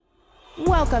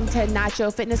Welcome to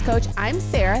Nacho Fitness Coach. I'm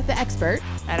Sarah, the expert.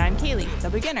 And I'm Kaylee, the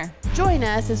beginner. Join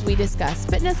us as we discuss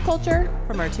fitness culture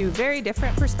from our two very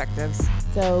different perspectives.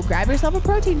 So grab yourself a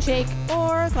protein shake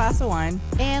or a glass of wine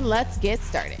and let's get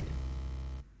started.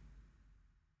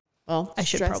 Well, I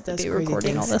should probably be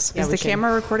recording all this. Is the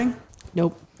camera recording?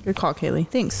 Nope. Good call, Kaylee.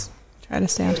 Thanks. Try to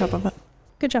stay on top of it.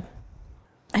 Good job.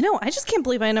 I know. I just can't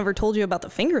believe I never told you about the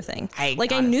finger thing. I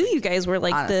knew you guys were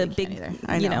like the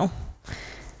big, you know.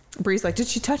 Bree's like, did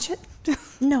she touch it?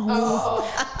 No.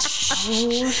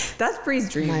 That's Bree's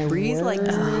dream. Bree's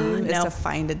dream is to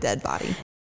find a dead body.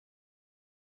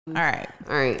 All right.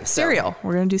 Cereal.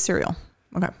 We're going to do cereal.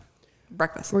 Okay.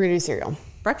 Breakfast. We're going to do cereal.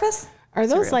 Breakfast? Are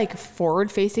those like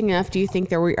forward facing enough? Do you think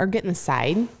that we are getting the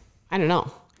side? I don't know.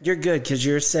 You're good because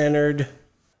you're centered.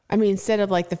 I mean, instead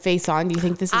of like the face on, do you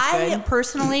think this is good?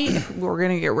 Personally, if we're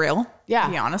going to get real, to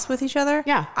be honest with each other.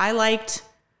 Yeah.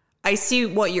 I see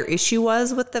what your issue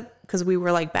was with because we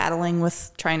were like battling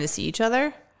with trying to see each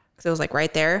other because it was like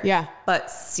right there. Yeah. But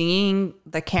seeing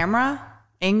the camera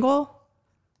angle,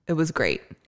 it was great.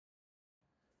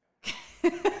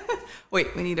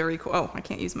 Wait, we need to record. Oh, I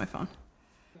can't use my phone.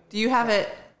 Do you have it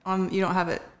on? You don't have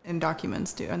it in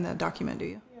documents, in the document, do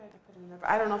you? Yeah, I put it in there, but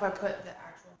I don't know if I put the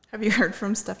actual. Have you heard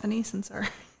from Stephanie since our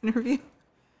interview?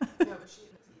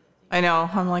 I know.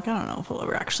 I'm like, I don't know if we'll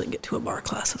ever actually get to a bar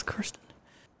class with Kirsten.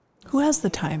 Who has the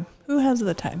time? Whole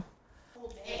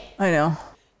day. I know.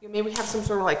 Maybe we have some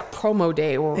sort of like promo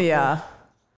day or yeah.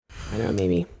 I don't know,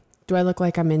 maybe. Do I look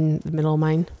like I'm in the middle of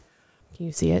mine? Can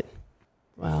you see it?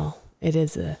 Well, it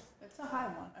is it's a high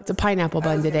one. It's a pineapple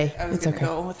bun today. It's okay.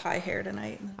 Go with high hair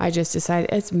tonight. I just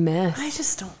decided it's mess. I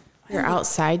just don't. You're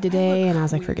outside today and I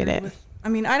was like, forget it. I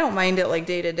mean, I don't mind it like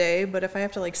day to day, but if I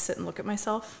have to like sit and look at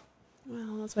myself.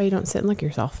 Well, that's why you don't sit and look at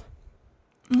yourself.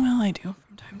 Well, I do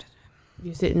from time to time.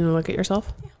 You sit and look at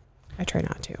yourself? Yeah. I try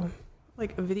not to.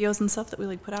 Like videos and stuff that we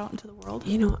like put out into the world?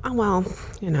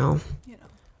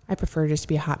 I prefer just to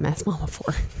be a hot mess mama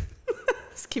for.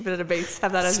 Just keep it at a base.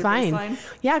 Have that as your fine. baseline.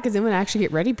 Yeah, because then when I actually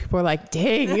get ready, people are like,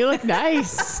 dang, you look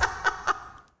nice.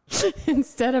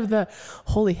 Instead of the,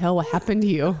 holy hell, what happened to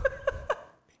you?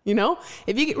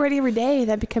 If you get ready every day,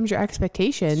 that becomes your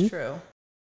expectation. It's true.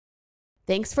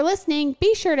 Thanks for listening.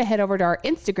 Be sure to head over to our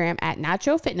Instagram at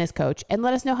Nacho Fitness Coach and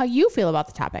let us know how you feel about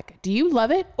the topic. Do you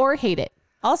love it or hate it?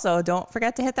 Also, don't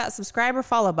forget to hit that subscribe or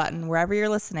follow button wherever you're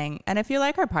listening. And if you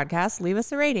like our podcast, leave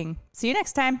us a rating. See you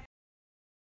next time.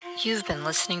 You've been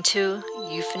listening to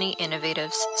Euphony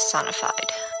Innovatives Sonified.